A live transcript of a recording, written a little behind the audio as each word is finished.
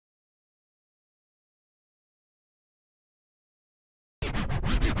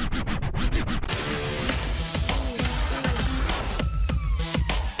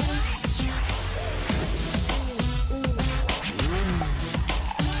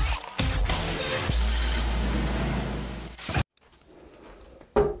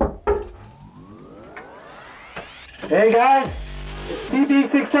Hey guys, it's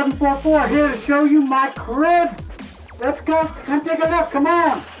TB-6744 here to show you my crib. Let's go, come take a look, come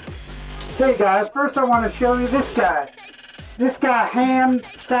on. Hey guys, first I want to show you this guy. This guy, Ham,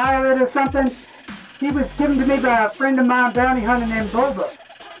 Salad or something, he was given to me by a friend of mine, bounty hunter named Boba.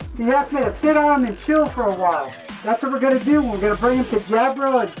 He asked me to sit on him and chill for a while. That's what we're going to do. We're going to bring him to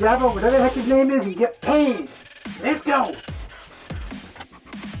Jabra or Jabba, whatever the heck his name is, and get paid. Let's go.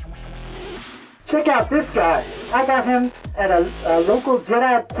 Check out this guy. I got him at a local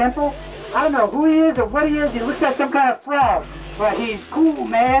Jedi temple. I don't know who he is or what he is. He looks like some kind of frog. But he's cool,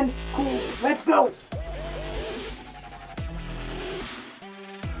 man. Cool. Let's go.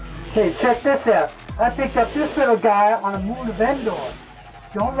 Hey, check this out. I picked up this little guy on a moon of Endor.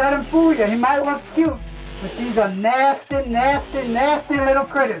 Don't let him fool you. He might look cute. But these are nasty, nasty, nasty little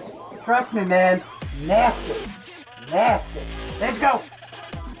critters. Trust me, man. Nasty. Nasty. Let's go.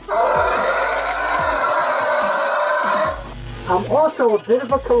 I'm also a bit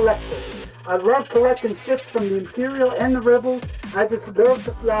of a collector. I love collecting ships from the Imperial and the Rebels. I just love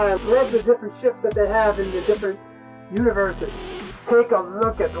the different ships that they have in the different universes. Take a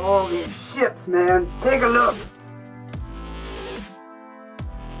look at all these ships, man. Take a look.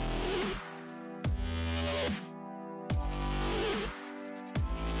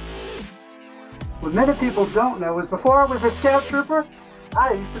 What many people don't know is before I was a scout trooper,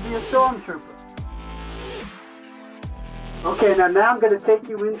 I used to be a stormtrooper. Okay, now I'm going to take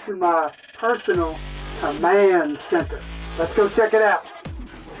you into my personal command center. Let's go check it out.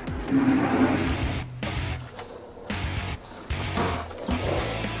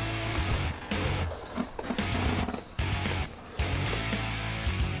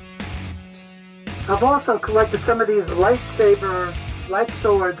 I've also collected some of these light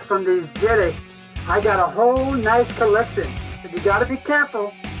swords from these Jedi. I got a whole nice collection, but you got to be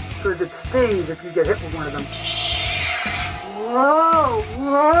careful because it stings if you get hit with one of them. Whoa!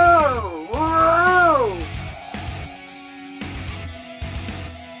 Whoa! Whoa!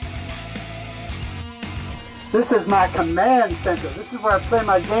 This is my command center. This is where I play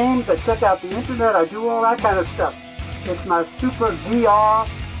my games, I check out the internet, I do all that kind of stuff. It's my super VR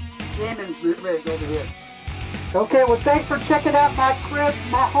gaming rig over here. Okay, well thanks for checking out my crib,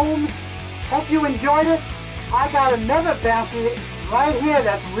 my home. Hope you enjoyed it. I got another bounty right here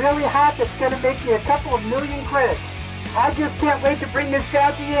that's really hot that's going to make me a couple of million credits. I just can't wait to bring this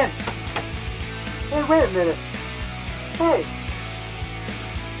bounty in. Hey, wait a minute. Hey,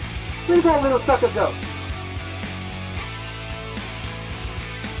 where'd that little sucker go?